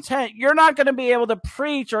authorial intent, you're not going to be able to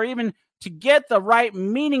preach or even to get the right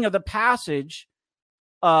meaning of the passage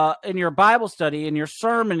in your Bible study, in your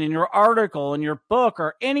sermon, in your article, in your book,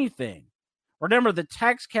 or anything. Remember, the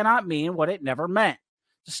text cannot mean what it never meant.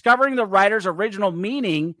 Discovering the writer's original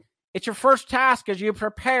meaning, it's your first task as you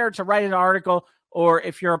prepare to write an article, or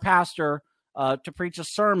if you're a pastor, to preach a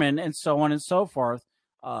sermon, and so on and so forth.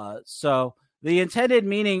 So the intended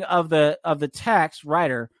meaning of the text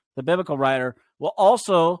writer, the biblical writer, will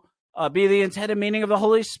also be the intended meaning of the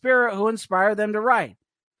Holy Spirit who inspired them to write.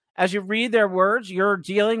 As you read their words, you're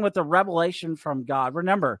dealing with the revelation from God.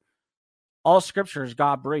 Remember, all Scripture is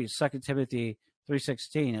God breathed. 2 Timothy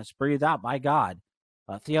 3:16. It's breathed out by God.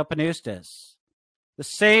 Theopneustos. The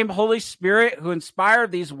same Holy Spirit who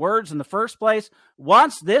inspired these words in the first place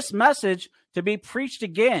wants this message to be preached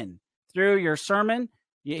again through your sermon.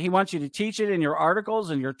 He wants you to teach it in your articles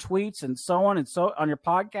and your tweets and so on, and so on your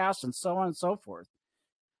podcasts and so on and so forth.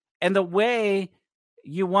 And the way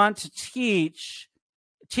you want to teach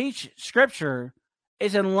Scripture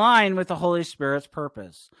is in line with the Holy Spirit's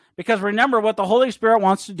purpose. Because remember what the Holy Spirit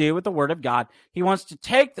wants to do with the Word of God. He wants to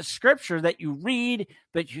take the Scripture that you read,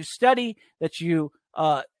 that you study, that you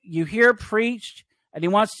hear preached, and he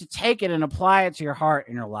wants to take it and apply it to your heart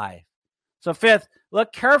and your life. So fifth,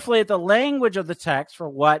 look carefully at the language of the text for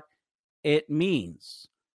what it means.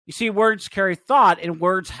 You see, words carry thought and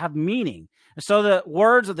words have meaning. And so the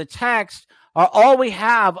words of the text are all we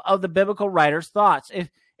have of the biblical writer's thoughts.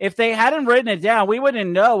 If they hadn't written it down, we wouldn't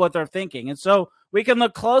know what they're thinking. And so we can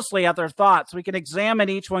look closely at their thoughts. We can examine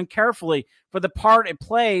each one carefully for the part it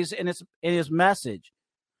plays in his message.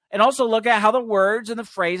 And also look at how the words and the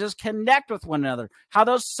phrases connect with one another, how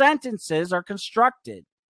those sentences are constructed.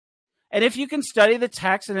 And if you can study the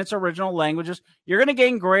text in its original languages, you're going to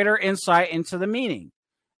gain greater insight into the meaning.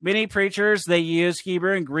 Many preachers, they use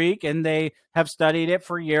Hebrew and Greek, and they have studied it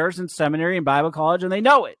for years in seminary and Bible college, and they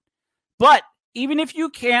know it. But even if you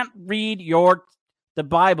can't read the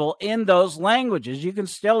Bible in those languages, you can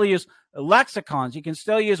still use lexicons. You can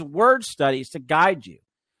still use word studies to guide you.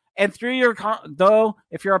 And through though,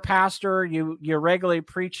 if you're a pastor, you're regularly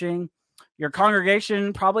preaching, your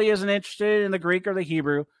congregation probably isn't interested in the Greek or the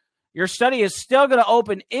Hebrew. Your study is still going to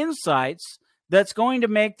open insights that's going to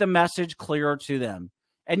make the message clearer to them.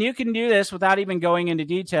 And you can do this without even going into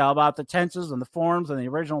detail about the tenses and the forms and the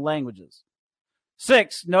original languages.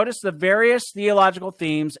 6, notice the various theological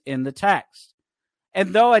themes in the text.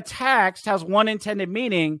 And though a text has one intended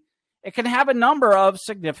meaning, it can have a number of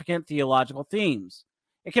significant theological themes.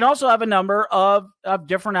 It can also have a number of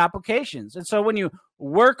different applications. And so when you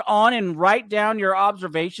work on and write down your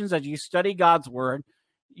observations as you study God's Word,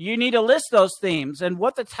 you need to list those themes and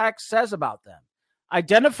what the text says about them.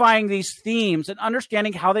 Identifying these themes and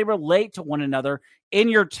understanding how they relate to one another in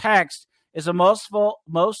your text is a most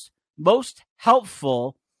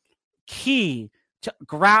helpful key to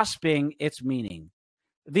grasping its meaning.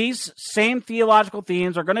 These same theological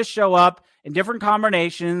themes are going to show up in different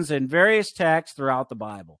combinations in various texts throughout the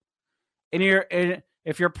Bible.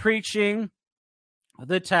 If you're preaching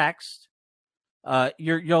the text,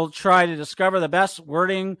 you'll try to discover the best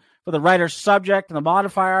wording for the writer's subject and the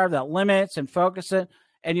modifier that limits and focus it.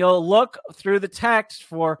 And you'll look through the text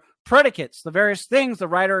for predicates, the various things the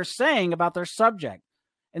writer is saying about their subject.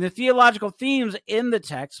 And the theological themes in the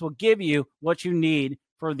text will give you what you need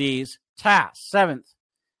for these tasks. 7th,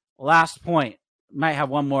 last point. Might have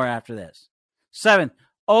one more after this. 7th,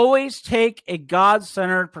 always take a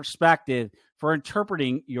God-centered perspective for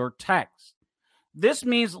interpreting your text. This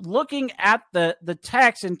means looking at the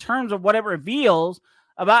text in terms of what it reveals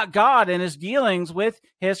about God and his dealings with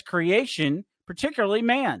his creation, particularly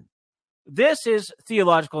man. This is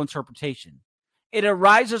theological interpretation. It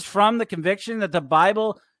arises from the conviction that the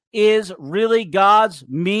Bible is really God's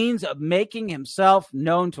means of making himself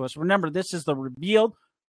known to us. Remember, this is the revealed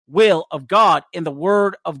will of God in the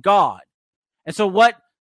Word of God. And so what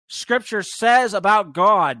Scripture says about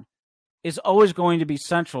God is always going to be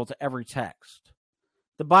central to every text.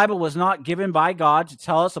 The Bible was not given by God to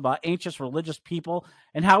tell us about ancient religious people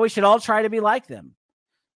and how we should all try to be like them.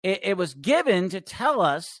 It was given to tell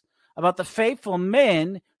us about the faithful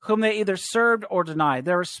men whom they either served or denied.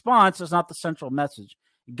 Their response is not the central message.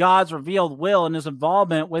 God's revealed will and his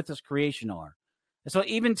involvement with his creation are. And so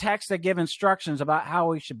even texts that give instructions about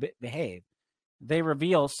how we should behave, they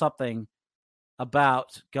reveal something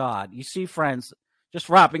about God. You see, friends, just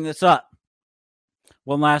wrapping this up,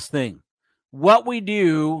 one last thing. What we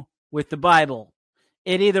do with the Bible,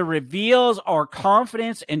 it either reveals our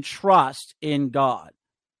confidence and trust in God,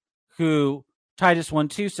 who Titus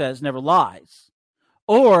 1:2 says never lies,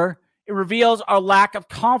 or it reveals our lack of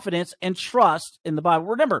confidence and trust in the Bible.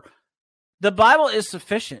 Remember, the Bible is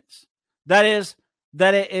sufficient. That is,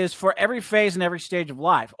 that it is for every phase and every stage of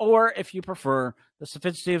life. Or if you prefer, the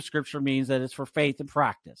sufficiency of Scripture means that it's for faith and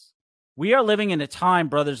practice. We are living in a time,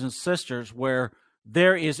 brothers and sisters, where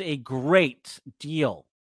there is a great deal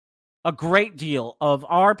of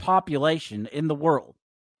our population in the world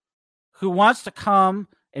who wants to come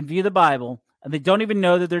and view the Bible, and they don't even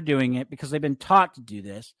know that they're doing it because they've been taught to do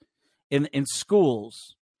this in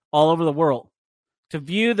schools all over the world, to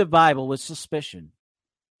view the Bible with suspicion.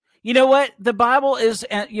 You know what? The Bible is,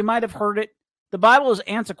 you might have heard it, the Bible is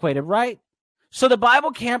antiquated, right? So the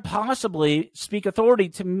Bible can't possibly speak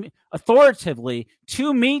authoritatively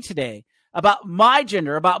to me today about my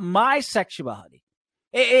gender, about my sexuality.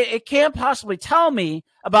 It can't possibly tell me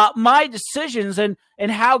about my decisions and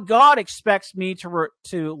how God expects me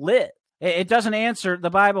to live. It doesn't answer the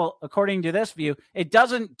Bible according to this view. It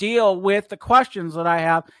doesn't deal with the questions that I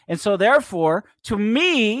have. And so therefore, to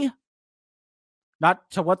me,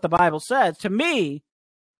 not to what the Bible says, to me,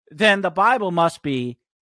 then the Bible must be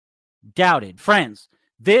doubted. Friends,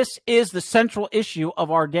 this is the central issue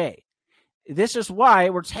of our day. This is why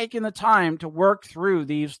we're taking the time to work through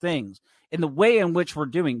these things in the way in which we're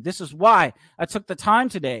doing. This is why I took the time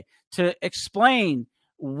today to explain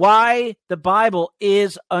why the Bible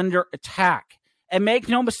is under attack. And make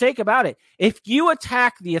no mistake about it. If you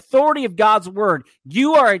attack the authority of God's word,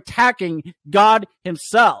 you are attacking God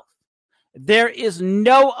himself. There is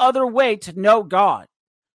no other way to know God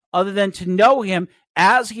other than to know him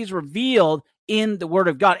as he's revealed in the word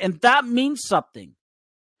of God. And that means something.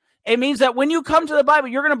 It means that when you come to the Bible,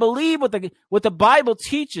 you're going to believe what the Bible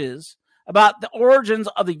teaches about the origins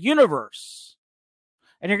of the universe.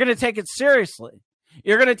 And you're going to take it seriously.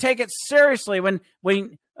 You're going to take it seriously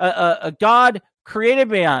when God created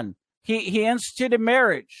man. He instituted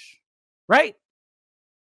marriage, right?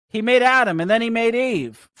 He made Adam, and then he made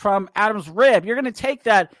Eve from Adam's rib. You're going to take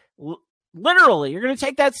that literally. You're going to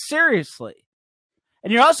take that seriously.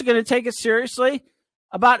 And you're also going to take it seriously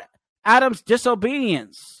about Adam's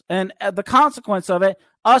disobedience and the consequence of it,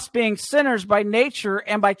 us being sinners by nature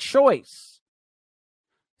and by choice.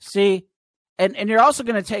 See, and you're also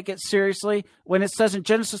going to take it seriously when it says in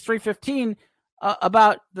Genesis 3:15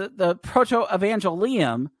 about the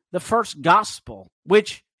proto-evangelium, the first gospel,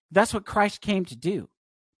 which that's what Christ came to do.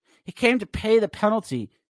 He came to pay the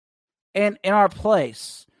penalty in our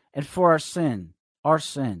place and for our sin,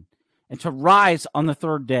 and to rise on the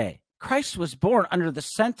third day. Christ was born under the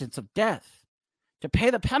sentence of death to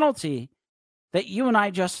pay the penalty that you and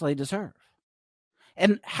I justly deserve.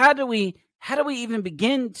 And how do we even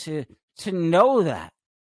begin to know that?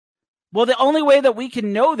 Well, the only way that we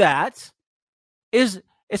can know that is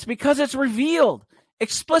it's because it's revealed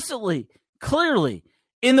explicitly, clearly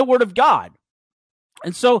in the Word of God.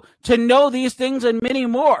 And so to know these things and many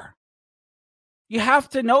more, you have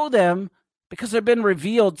to know them because they've been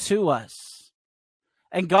revealed to us.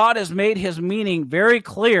 And God has made his meaning very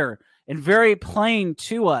clear and very plain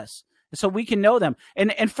to us, so we can know them.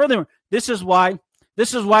 And furthermore, this is why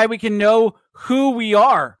we can know who we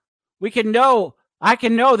are. I can know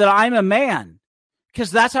that I'm a man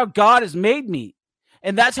because that's how God has made me.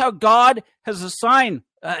 And that's how God has assigned,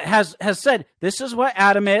 has said, this is what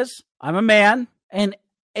Adam is. I'm a man. And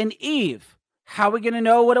Eve, how are we going to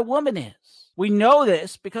know what a woman is? We know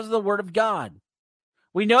this because of the word of God.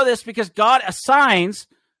 We know this because God assigns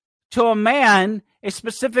to a man a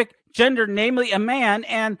specific gender, namely a man,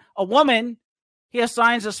 and a woman, he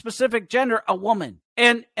assigns a specific gender, a woman.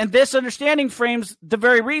 And this understanding frames the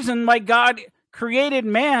very reason why God created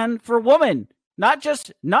man for woman, not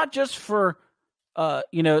just for so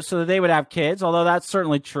that they would have kids, although that's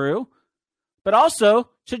certainly true, but also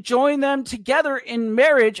to join them together in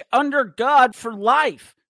marriage under God for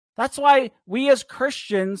life. That's why we as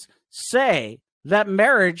Christians say that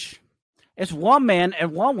marriage is one man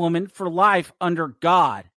and one woman for life under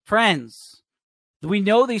God. Friends, we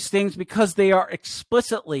know these things because they are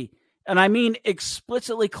explicitly, and I mean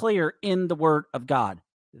explicitly clear in the Word of God.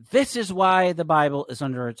 This is why the Bible is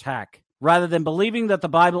under attack. Rather than believing that the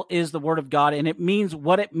Bible is the Word of God and it means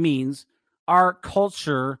what it means, our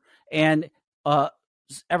culture and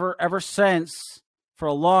ever since, for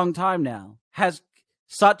a long time now, has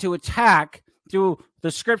sought to attack through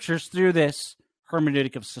the Scriptures through this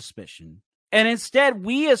hermeneutic of suspicion. And instead,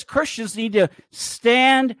 we as Christians need to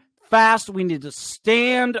stand fast. We need to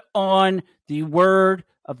stand on the Word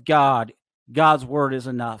of God. God's Word is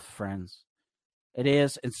enough, friends. It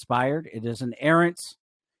is inspired. It is inerrant.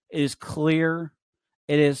 It is clear.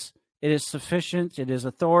 It is sufficient. It is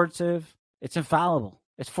authoritative. It's infallible.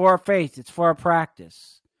 It's for our faith. It's for our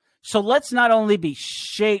practice. So let's not only be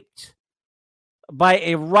shaped by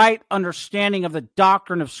a right understanding of the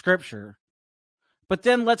doctrine of Scripture, But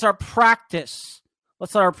then let our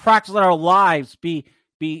lives be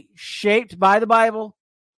shaped by the Bible,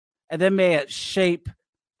 and then may it shape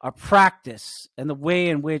our practice and the way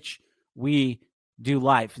in which we do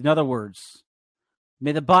life. In other words,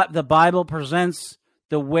 may the Bible presents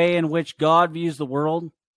the way in which God views the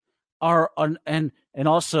world, and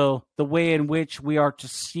also the way in which we are to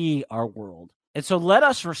see our world. And so let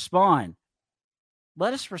us respond.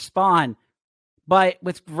 Let us respond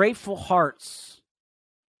with grateful hearts,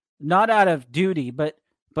 not out of duty, but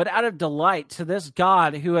out of delight to this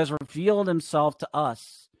God who has revealed himself to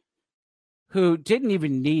us, who didn't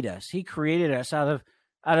even need us. He created us out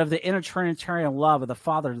of the intertrinitarian love of the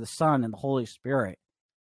Father, the Son, and the Holy Spirit.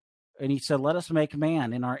 And he said, let us make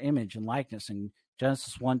man in our image and likeness in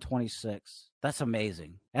Genesis 1:26. That's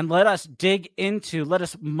amazing. And let us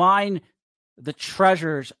mine the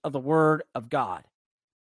treasures of the Word of God.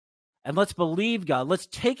 And let's believe God. Let's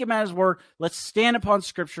take him at his word. Let's stand upon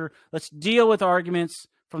Scripture. Let's deal with arguments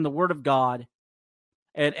from the Word of God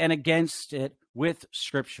and against it with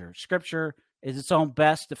Scripture. Scripture is its own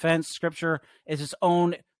best defense. Scripture is its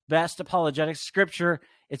own best apologetics. Scripture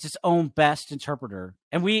is its own best interpreter.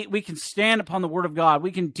 And we can stand upon the Word of God.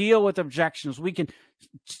 We can deal with objections. We can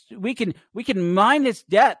mine its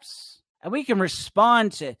depths, and we can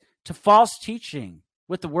respond to false teaching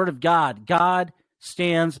with the Word of God. God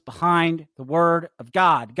stands behind the Word of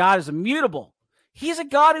God. God is immutable. He's a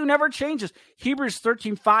God who never changes. Hebrews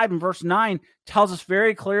 13:5 and verse 9 tells us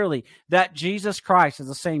very clearly that Jesus Christ is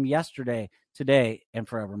the same yesterday, today, and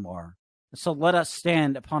forevermore. And so let us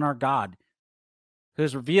stand upon our God who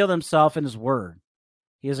has revealed himself in his word.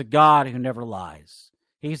 He is a God who never lies.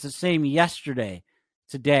 He's the same yesterday,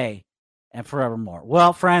 today, and forevermore.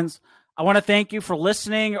 Well, friends, I want to thank you for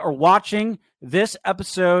listening or watching this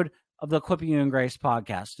episode of the Equipping You in Grace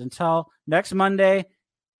podcast. Until next Monday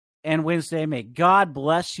and Wednesday, may God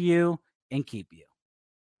bless you and keep you.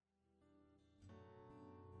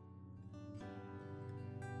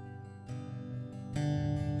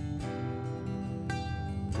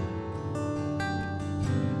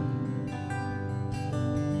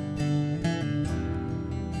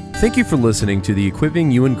 Thank you for listening to the Equipping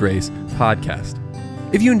You in Grace podcast.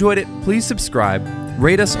 If you enjoyed it, please subscribe,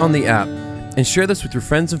 rate us on the app, and share this with your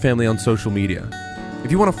friends and family on social media.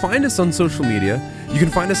 If you want to find us on social media, you can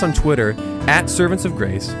find us on Twitter @Servants of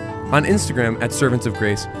Grace, on Instagram @Servants of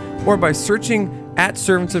Grace, or by searching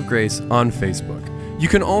 @Servants of Grace on Facebook. You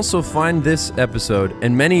can also find this episode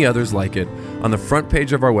and many others like it on the front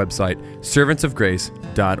page of our website,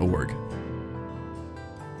 servantsofgrace.org.